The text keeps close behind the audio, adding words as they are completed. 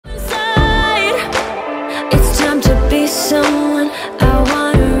someone I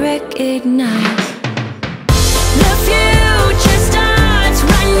wanna recognize. The future starts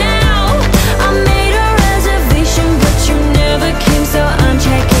right now. I made a reservation, but you never came, so I'm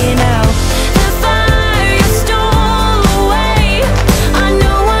checking out. The fire you stole away, I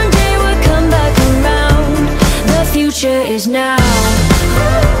know one day we'll come back around. The future is now.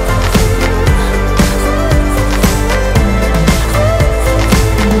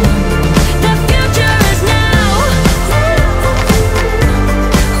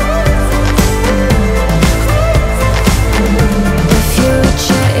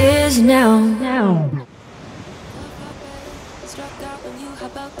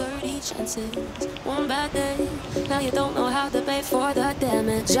 One bad day, now you don't know how to pay for the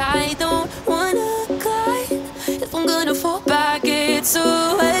damage. I don't wanna climb. If I'm gonna fall back, it's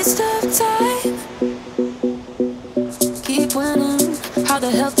a waste of time. Keep winning. How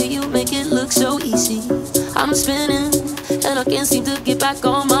the hell do you make it look so easy? I'm spinning, and I can't seem to get back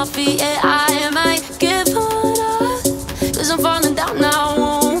on my feet. Yeah, I might give up, 'cause I'm falling down now,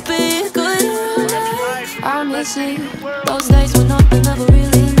 won't be good enough. I miss it, those days when nothing ever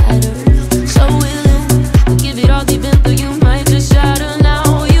really mattered. So willing to give it all deep into you, might just shatter now.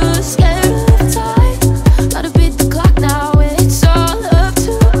 You're scared of time, gotta beat the clock now. It's all up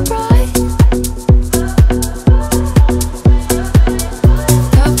to pride.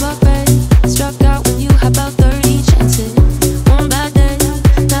 Cup of fate, struck out when you had about 30 chances. One bad day,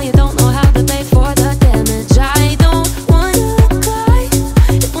 now you don't know how to pay for the damage. I don't wanna cry.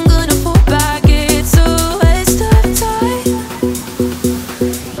 If I'm gonna fall back, it's a waste of time.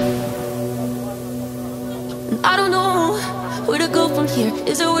 I don't know where to go from here.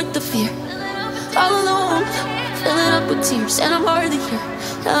 Is it worth the fear? All alone, filling up with tears, and I'm hardly here.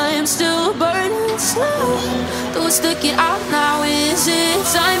 I am still burning slow. Do I stick it out now? Is it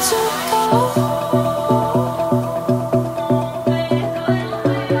time to go?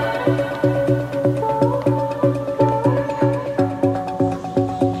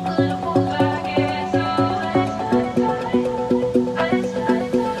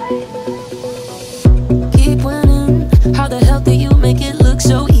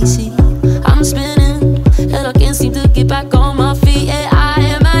 Back on my feet, yeah,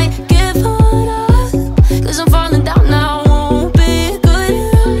 I might give up, 'cause I'm falling down now, won't be good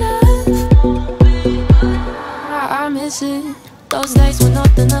enough. I miss it, those days when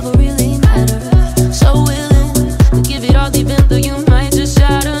nothing ever really mattered. So willing to give it all deep into you, might just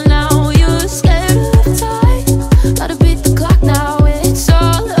shatter now. You're scared of time, gotta beat the clock now. It's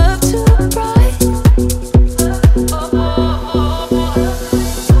all up to pride.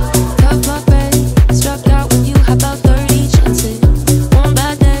 Cut my face, struck out when you had about 30. One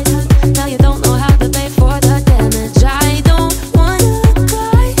bad day, now you don't know how to pay for the damage. I don't wanna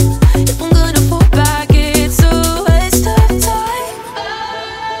cry. If I'm gonna fall back, it's a waste of time.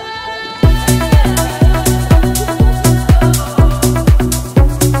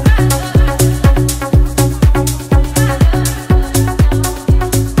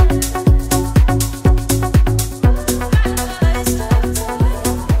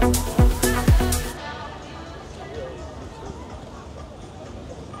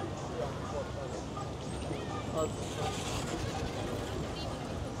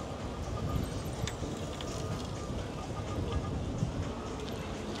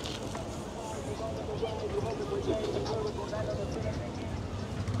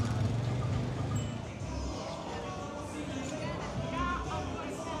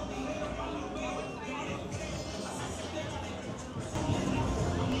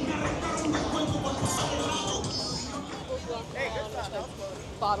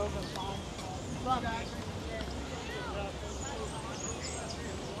 Bottles and bombs.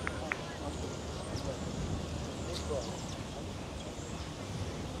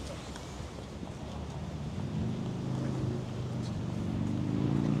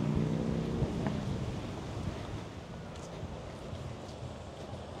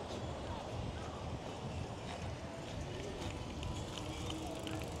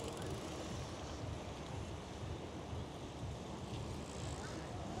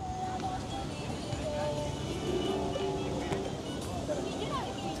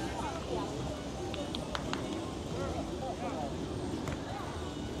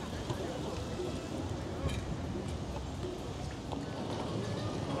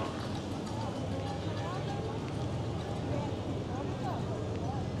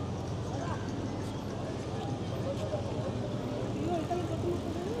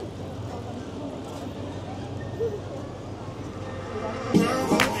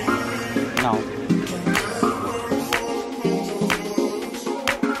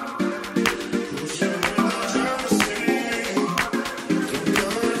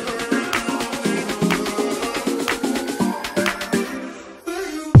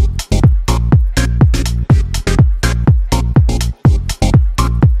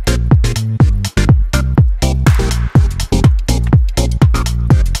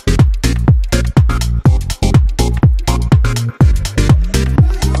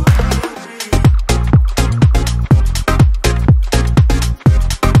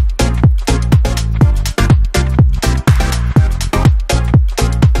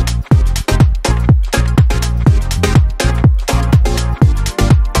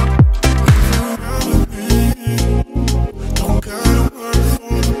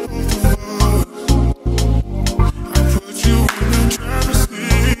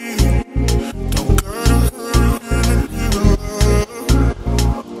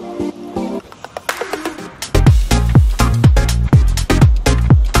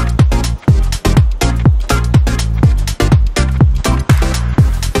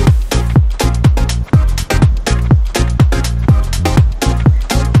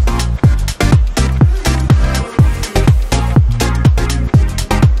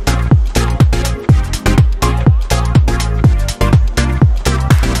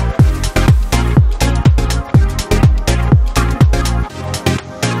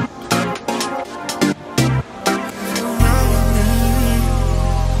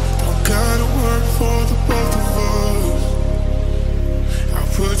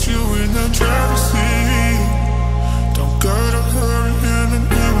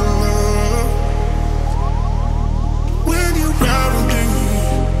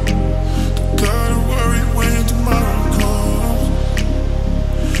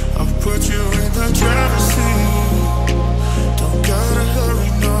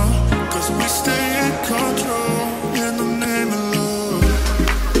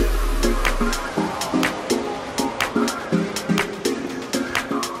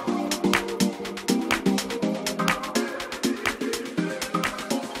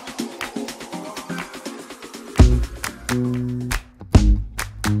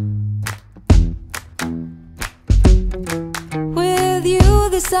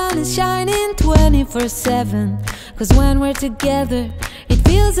 sun is shining 24/7. Cause when we're together, it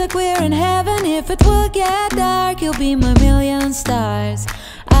feels like we're in heaven. If it will get dark, you'll be my million stars.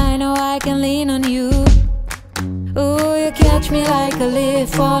 I know I can lean on you. Ooh, you catch me like a leaf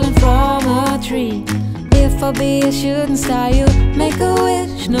falling from a tree. If I'll be a shooting star, you make a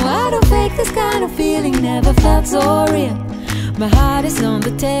wish. No, I don't fake this kind of feeling, never felt so real. My heart is on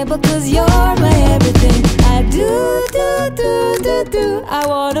the table cause you're my everything. I do, I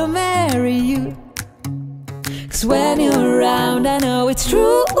wanna marry you. Cause when you're around, I know it's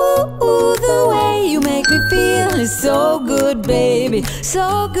true. The way you make me feel is so good, baby.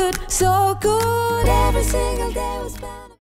 So good, so good. Every single day was spent.